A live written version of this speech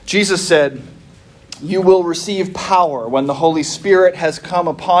Jesus said, "You will receive power when the Holy Spirit has come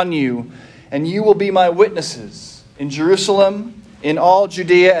upon you, and you will be my witnesses in Jerusalem, in all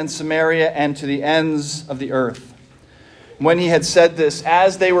Judea and Samaria, and to the ends of the earth." When he had said this,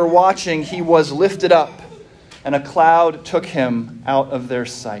 as they were watching, he was lifted up, and a cloud took him out of their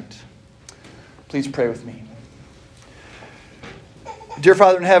sight. Please pray with me. Dear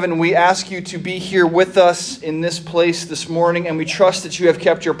Father in heaven, we ask you to be here with us in this place this morning, and we trust that you have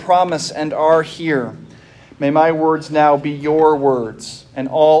kept your promise and are here. May my words now be your words, and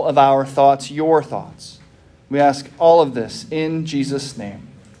all of our thoughts your thoughts. We ask all of this in Jesus' name.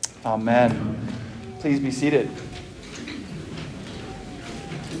 Amen. Please be seated.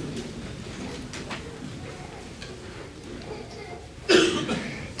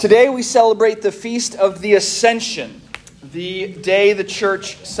 Today we celebrate the Feast of the Ascension, the day the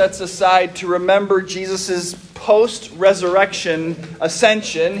church sets aside to remember Jesus' post-resurrection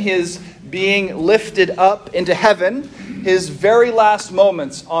ascension, his being lifted up into heaven, his very last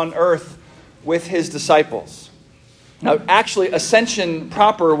moments on earth with his disciples. Now, actually, Ascension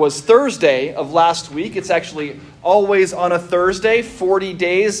proper was Thursday of last week. It's actually always on a Thursday, 40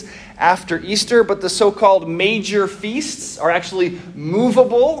 days after Easter. But the so-called major feasts are actually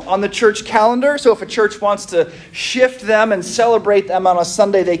movable on the church calendar. So if a church wants to shift them and celebrate them on a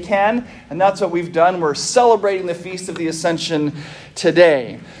Sunday, they can. And that's what we've done. We're celebrating the Feast of the Ascension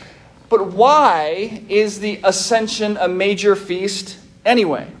today. But why is the Ascension a major feast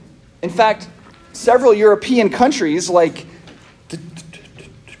anyway? In fact, several European countries like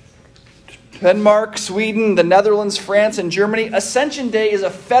Denmark, Sweden, the Netherlands, France, and Germany, Ascension Day is a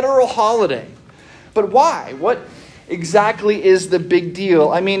federal holiday. But why? What exactly is the big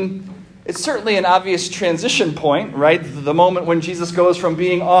deal? I mean, it's certainly an obvious transition point, right? The moment when Jesus goes from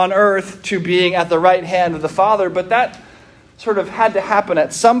being on earth to being at the right hand of the Father, but that sort of had to happen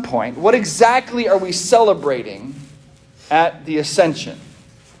at some point. What exactly are we celebrating at the Ascension?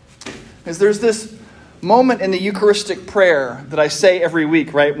 Because there's this moment in the Eucharistic prayer that I say every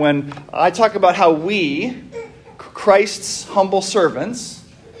week, right? When I talk about how we, Christ's humble servants,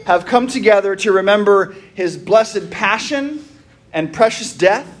 have come together to remember his blessed passion and precious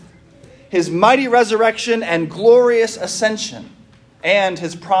death, his mighty resurrection and glorious ascension, and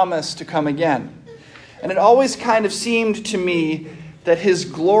his promise to come again. And it always kind of seemed to me that his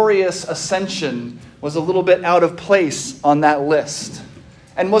glorious ascension was a little bit out of place on that list.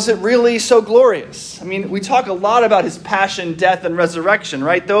 And was it really so glorious? I mean, we talk a lot about his passion, death, and resurrection,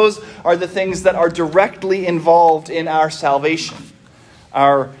 right? Those are the things that are directly involved in our salvation,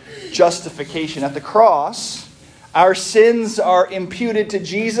 our justification. At the cross, our sins are imputed to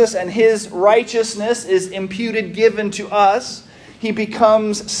Jesus, and his righteousness is imputed, given to us. He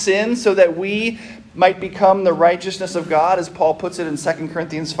becomes sin so that we might become the righteousness of God, as Paul puts it in 2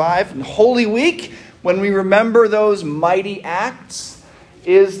 Corinthians 5. And Holy Week, when we remember those mighty acts,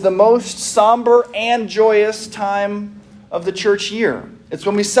 is the most somber and joyous time of the church year. It's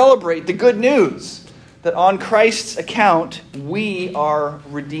when we celebrate the good news that on Christ's account, we are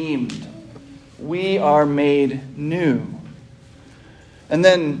redeemed. We are made new. And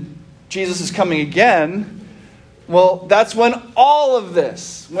then Jesus is coming again. Well, that's when all of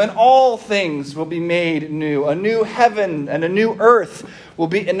this, when all things will be made new. A new heaven and a new earth will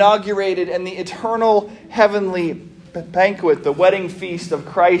be inaugurated, and the eternal heavenly banquet, the wedding feast of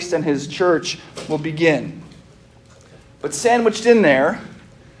Christ and his church, will begin. But sandwiched in there,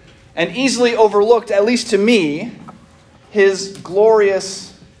 and easily overlooked, at least to me, his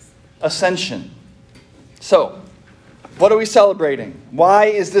glorious ascension. So, what are we celebrating? Why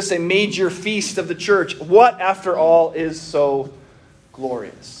is this a major feast of the church? What, after all, is so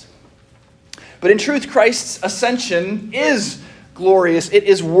glorious? But in truth, Christ's ascension is glorious. It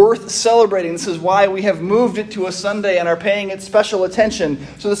is worth celebrating. This is why we have moved it to a Sunday and are paying it special attention.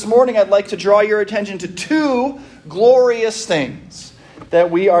 So this morning I'd like to draw your attention to two glorious things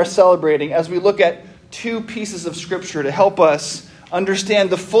that we are celebrating as we look at two pieces of Scripture to help us understand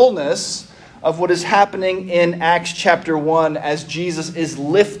the fullness of what is happening in Acts chapter 1 as Jesus is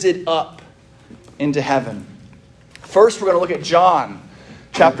lifted up into heaven. First, we're going to look at John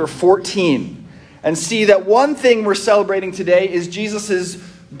chapter 14. And see that one thing we're celebrating today is Jesus is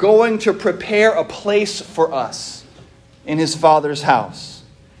going to prepare a place for us in his Father's house.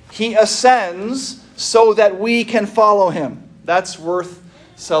 He ascends so that we can follow him. That's worth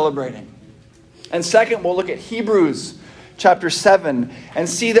celebrating. And second, we'll look at Hebrews chapter 7 and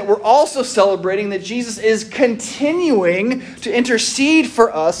see that we're also celebrating that Jesus is continuing to intercede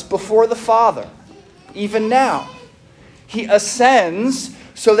for us before the Father, even now. He ascends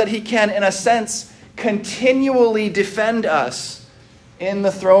so that he can, in a sense, continually defend us in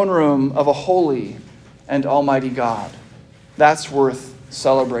the throne room of a holy and almighty God. That's worth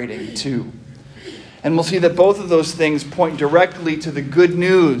celebrating too. And we'll see that both of those things point directly to the good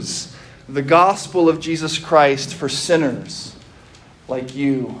news, the gospel of Jesus Christ for sinners like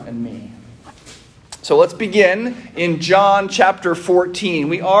you and me. So let's begin in John chapter 14.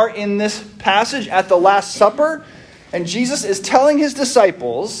 We are in this passage at the Last Supper, and Jesus is telling his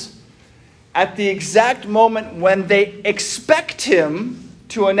disciples at the exact moment when they expect him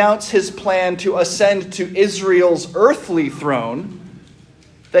to announce his plan to ascend to Israel's earthly throne,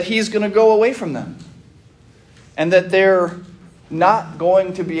 that he's going to go away from them, and that they're not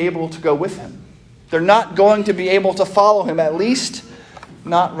going to be able to go with him. They're not going to be able to follow him, at least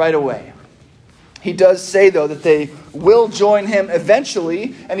not right away. He does say, though, that they will join him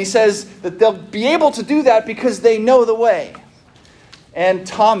eventually, and he says that they'll be able to do that because they know the way. And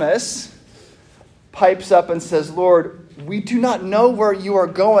Thomas pipes up and says, "Lord, we do not know where you are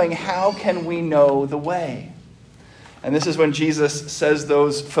going. How can we know the way?" And this is when Jesus says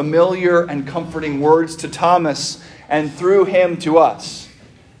those familiar and comforting words to Thomas, and through him to us.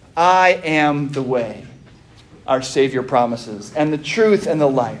 "I am the way," our Savior promises, "and the truth and the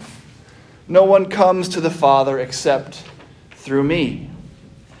life. No one comes to the Father except through me."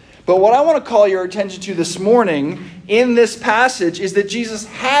 But what I want to call your attention to this morning in this passage is that Jesus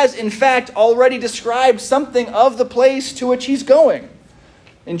has, in fact, already described something of the place to which he's going.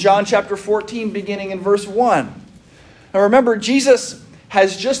 In John chapter 14, beginning in verse 1. Now remember, Jesus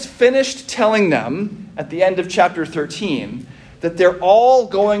has just finished telling them at the end of chapter 13 that they're all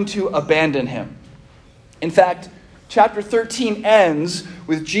going to abandon him. In fact, chapter 13 ends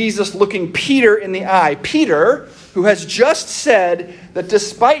with Jesus looking Peter in the eye. Peter, who has just said that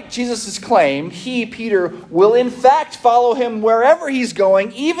despite Jesus' claim, he, Peter, will in fact follow him wherever he's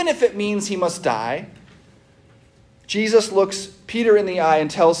going, even if it means he must die. Jesus looks Peter in the eye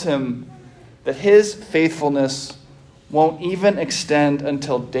and tells him that his faithfulness won't even extend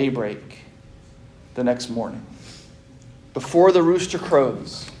until daybreak the next morning. Before the rooster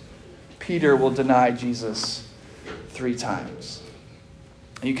crows, Peter will deny Jesus 3 times.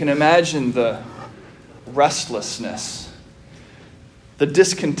 And you can imagine the restlessness, the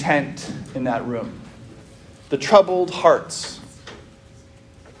discontent in that room, the troubled hearts.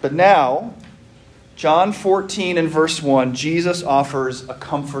 But now, John 14 and verse 1, Jesus offers a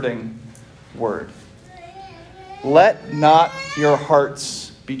comforting word. "Let not your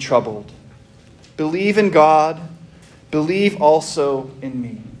hearts be troubled. Believe in God, believe also in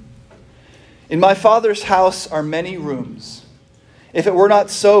me. In my Father's house are many rooms. If it were not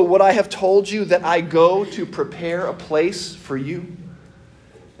so, would I have told you that I go to prepare a place for you?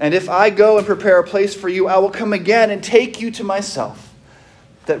 And if I go and prepare a place for you, I will come again and take you to myself,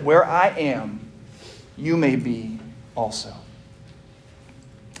 that where I am, you may be also."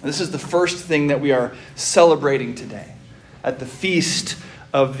 This is the first thing that we are celebrating today at the feast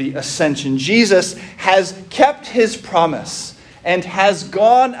of the Ascension. Jesus has kept his promise and has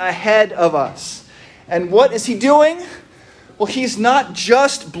gone ahead of us. And what is he doing? Well, he's not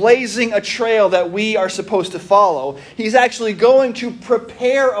just blazing a trail that we are supposed to follow. He's actually going to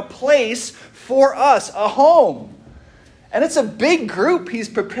prepare a place for us, a home. And it's a big group he's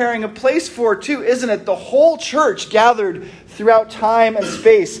preparing a place for too, isn't it? The whole church gathered throughout time and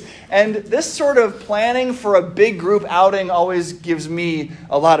space. And this sort of planning for a big group outing always gives me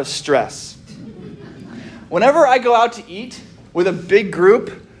a lot of stress. Whenever I go out to eat with a big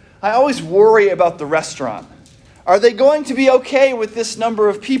group, I always worry about the restaurant. Are they going to be okay with this number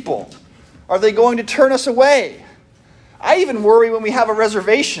of people? Are they going to turn us away? I even worry when we have a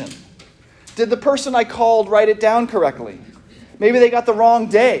reservation. Did the person I called write it down correctly? Maybe they got the wrong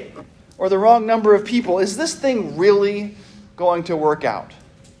day or the wrong number of people. Is this thing really going to work out?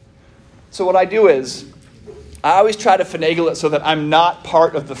 So what I do is, I always try to finagle it so that I'm not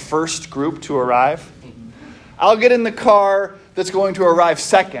part of the first group to arrive. I'll get in the car that's going to arrive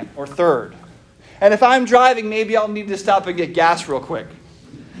second or third. And if I'm driving, maybe I'll need to stop and get gas real quick.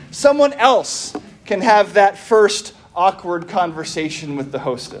 Someone else can have that first awkward conversation with the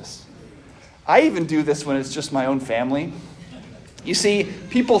hostess. I even do this when it's just my own family. You see,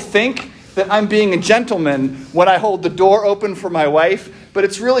 people think that I'm being a gentleman when I hold the door open for my wife, but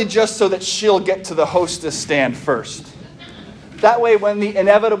it's really just so that she'll get to the hostess stand first. That way, when the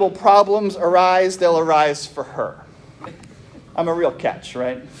inevitable problems arise, they'll arise for her. I'm a real catch,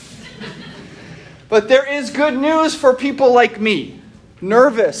 right? But there is good news for people like me,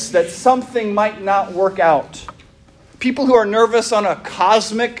 nervous that something might not work out. People who are nervous on a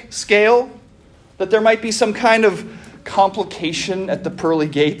cosmic scale, that there might be some kind of complication at the pearly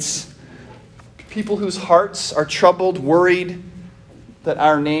gates. People whose hearts are troubled, worried, that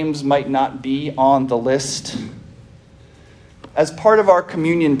our names might not be on the list? As part of our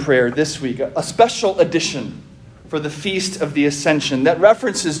communion prayer this week, a special edition for the Feast of the Ascension that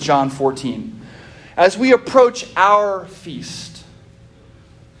references John 14. As we approach our feast,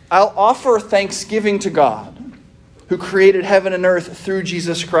 I'll offer thanksgiving to God, who created heaven and earth through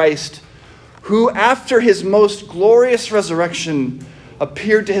Jesus Christ, who after his most glorious resurrection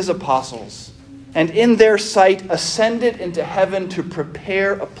appeared to his apostles, and in their sight ascended into heaven to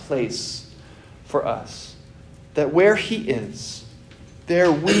prepare a place for us, that where he is,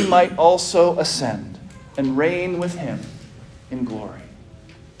 there we might also ascend and reign with him in glory.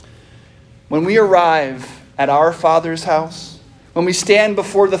 When we arrive at our Father's house, when we stand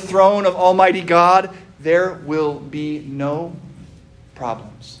before the throne of Almighty God, there will be no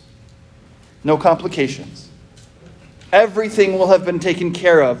problems, no complications. Everything will have been taken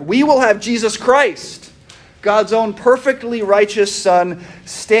care of. We will have Jesus Christ, God's own perfectly righteous Son,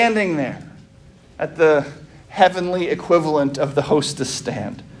 standing there at the heavenly equivalent of the hostess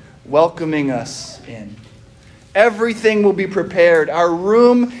stand, welcoming us in. Everything will be prepared. Our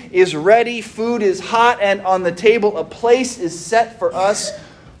room is ready. Food is hot and on the table. A place is set for us.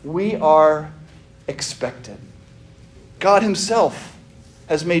 We are expected. God himself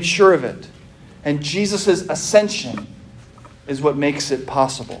has made sure of it. And Jesus' ascension is what makes it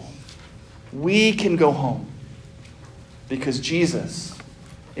possible. We can go home because Jesus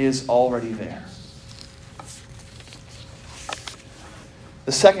is already there.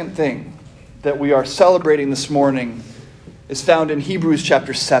 The second thing that we are celebrating this morning is found in Hebrews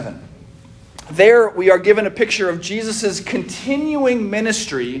chapter 7. There we are given a picture of Jesus' continuing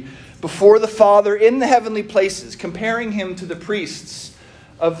ministry before the Father in the heavenly places, comparing him to the priests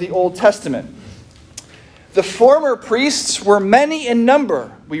of the Old Testament. The former priests were many in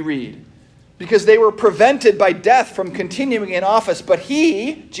number, we read, because they were prevented by death from continuing in office. But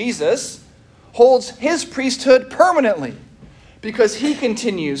he, Jesus, holds his priesthood permanently because he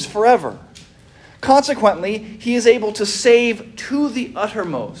continues forever. Consequently, he is able to save to the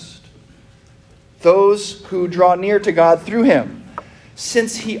uttermost those who draw near to God through him,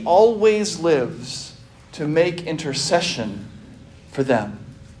 since he always lives to make intercession for them.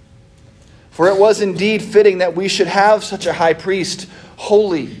 For it was indeed fitting that we should have such a high priest,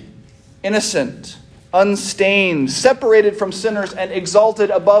 holy, innocent, unstained, separated from sinners, and exalted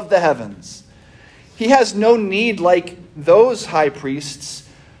above the heavens. He has no need, like those high priests,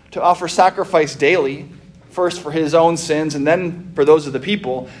 to offer sacrifice daily, first for his own sins and then for those of the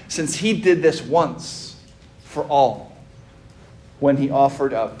people, since he did this once for all when he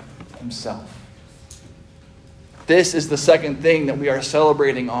offered up himself. This is the second thing that we are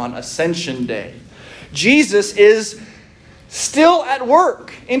celebrating on Ascension Day. Jesus is still at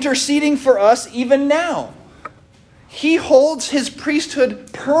work, interceding for us even now. He holds his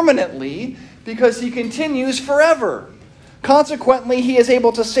priesthood permanently because he continues forever. Consequently, he is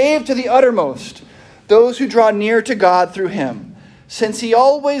able to save to the uttermost those who draw near to God through him, since he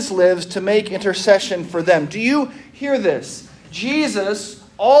always lives to make intercession for them. Do you hear this? Jesus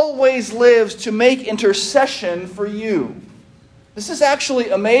always lives to make intercession for you. This is actually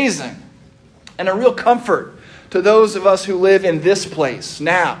amazing and a real comfort to those of us who live in this place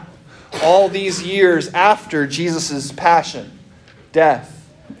now, all these years after Jesus' passion, death,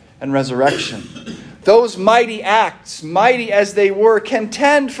 and resurrection. Those mighty acts, mighty as they were, can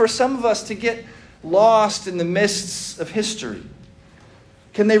tend for some of us to get lost in the mists of history.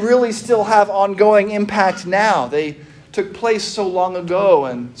 Can they really still have ongoing impact now? They took place so long ago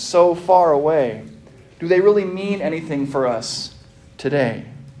and so far away. Do they really mean anything for us today?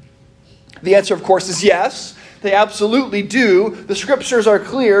 The answer, of course, is yes. They absolutely do. The scriptures are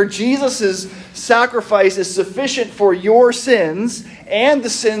clear. Jesus' sacrifice is sufficient for your sins and the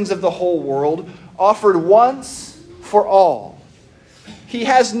sins of the whole world, offered once for all. He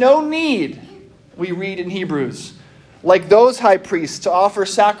has no need, we read in Hebrews, like those high priests, to offer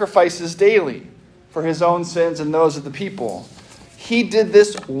sacrifices daily for his own sins and those of the people. He did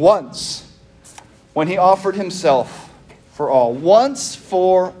this once when he offered himself for all. Once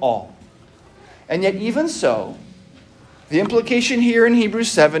for all. And yet even so, the implication here in Hebrews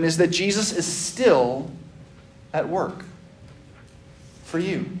 7 is that Jesus is still at work for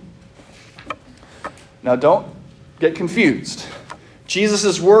you. Now don't get confused.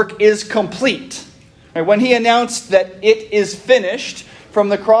 Jesus' work is complete. When he announced that it is finished from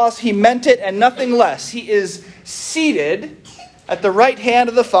the cross, he meant it and nothing less. He is seated at the right hand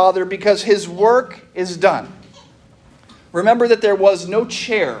of the Father because his work is done. Remember that there was no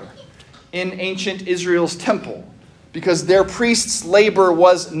chair in ancient Israel's temple because their priest's labor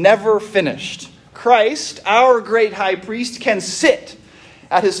was never finished. Christ, our great high priest, can sit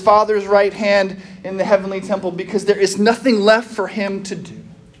at his Father's right hand in the heavenly temple, because there is nothing left for him to do.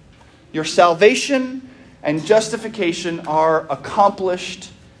 Your salvation and justification are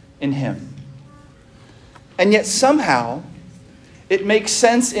accomplished in him. And yet somehow it makes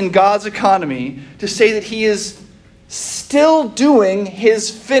sense in God's economy to say that he is still doing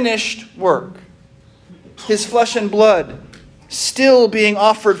his finished work. His flesh and blood still being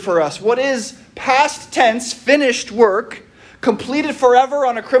offered for us. What is past tense, finished work, completed forever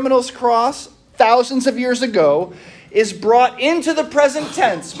on a criminal's cross thousands of years ago, is brought into the present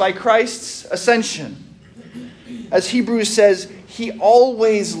tense by Christ's ascension. As Hebrews says, he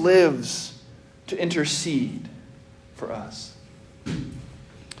always lives to intercede for us.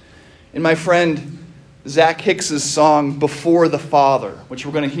 In my friend Zach Hicks's song, Before the Father, which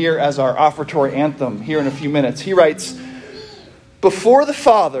we're going to hear as our offertory anthem here in a few minutes, he writes, "Before the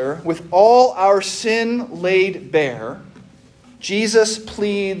Father, with all our sin laid bare, Jesus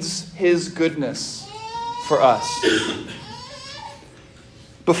pleads his goodness for us.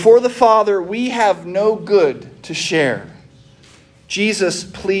 Before the Father, we have no good to share. Jesus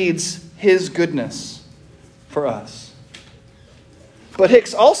pleads his goodness for us." But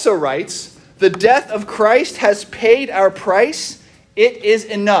Hicks also writes, "The death of Christ has paid our price. It is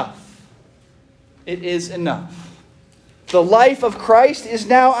enough. It is enough. The life of Christ is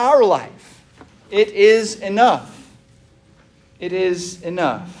now our life. It is enough. It is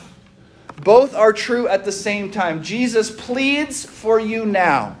enough." Both are true at the same time. Jesus pleads for you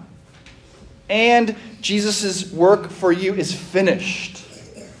now, and Jesus' work for you is finished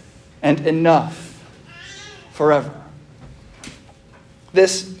and enough forever.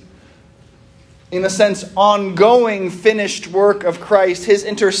 This, in a sense, ongoing finished work of Christ, his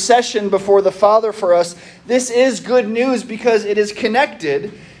intercession before the Father for us, this is good news because it is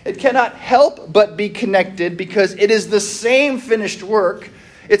connected. It cannot help but be connected because it is the same finished work.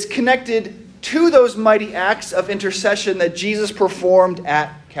 It's connected to those mighty acts of intercession that Jesus performed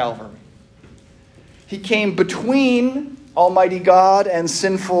at Calvary. He came between Almighty God and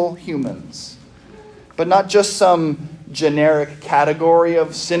sinful humans, but not just some generic category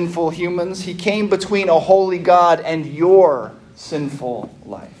of sinful humans. He came between a holy God and your sinful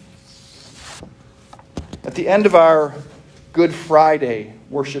life. At the end of our Good Friday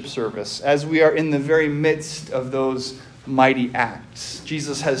worship service, as we are in the very midst of those mighty acts,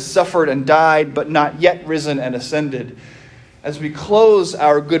 Jesus has suffered and died, but not yet risen and ascended. As we close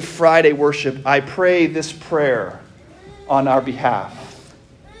our Good Friday worship, I pray this prayer on our behalf.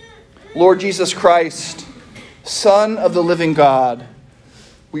 Lord Jesus Christ, Son of the living God,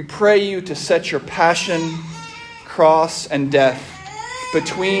 we pray you to set your passion, cross, and death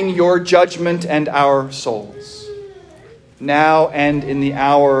between your judgment and our souls, now and in the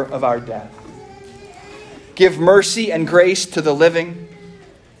hour of our death. Give mercy and grace to the living,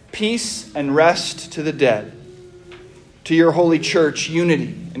 peace and rest to the dead, to your holy church,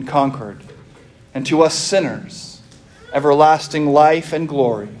 unity in Concord, and to us sinners, everlasting life and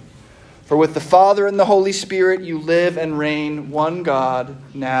glory. For with the Father and the Holy Spirit you live and reign, one God,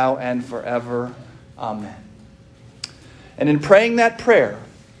 now and forever. Amen. And in praying that prayer,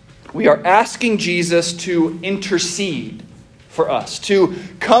 we are asking Jesus to intercede for us, to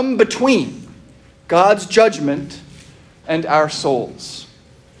come between God's judgment and our souls.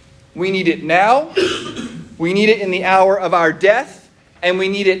 We need it now, we need it in the hour of our death, and we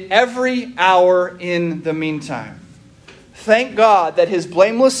need it every hour in the meantime. Thank God that his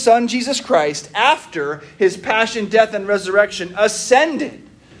blameless Son, Jesus Christ, after his passion, death, and resurrection, ascended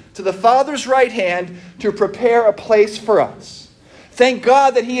to the Father's right hand to prepare a place for us. Thank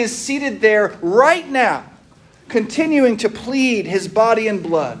God that he is seated there right now, continuing to plead his body and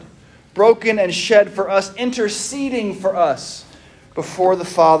blood, broken and shed for us, interceding for us before the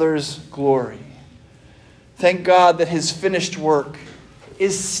Father's glory. Thank God that his finished work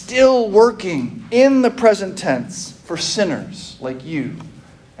is still working in the present tense for sinners like you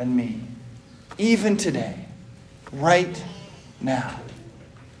and me, even today, right now.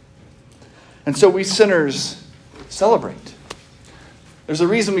 And so we sinners celebrate. There's a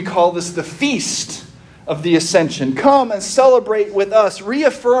reason we call this the Feast of the Ascension. Come and celebrate with us.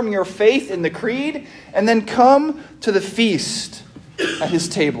 Reaffirm your faith in the creed, and then come to the feast at his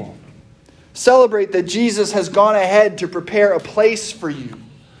table. Celebrate that Jesus has gone ahead to prepare a place for you,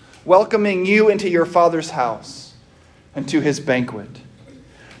 welcoming you into your Father's house and to his banquet.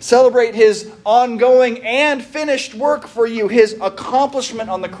 Celebrate his ongoing and finished work for you, his accomplishment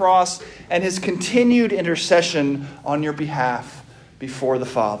on the cross, and his continued intercession on your behalf before the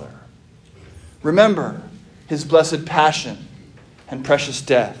Father. Remember his blessed passion and precious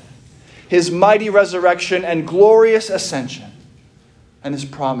death, his mighty resurrection and glorious ascension. and his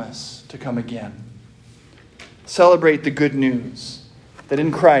promise to come again. Celebrate the good news that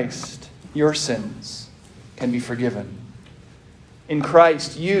in Christ your sins can be forgiven. In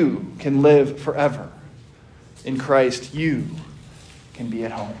Christ you can live forever. In Christ you can be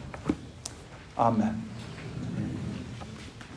at home. Amen.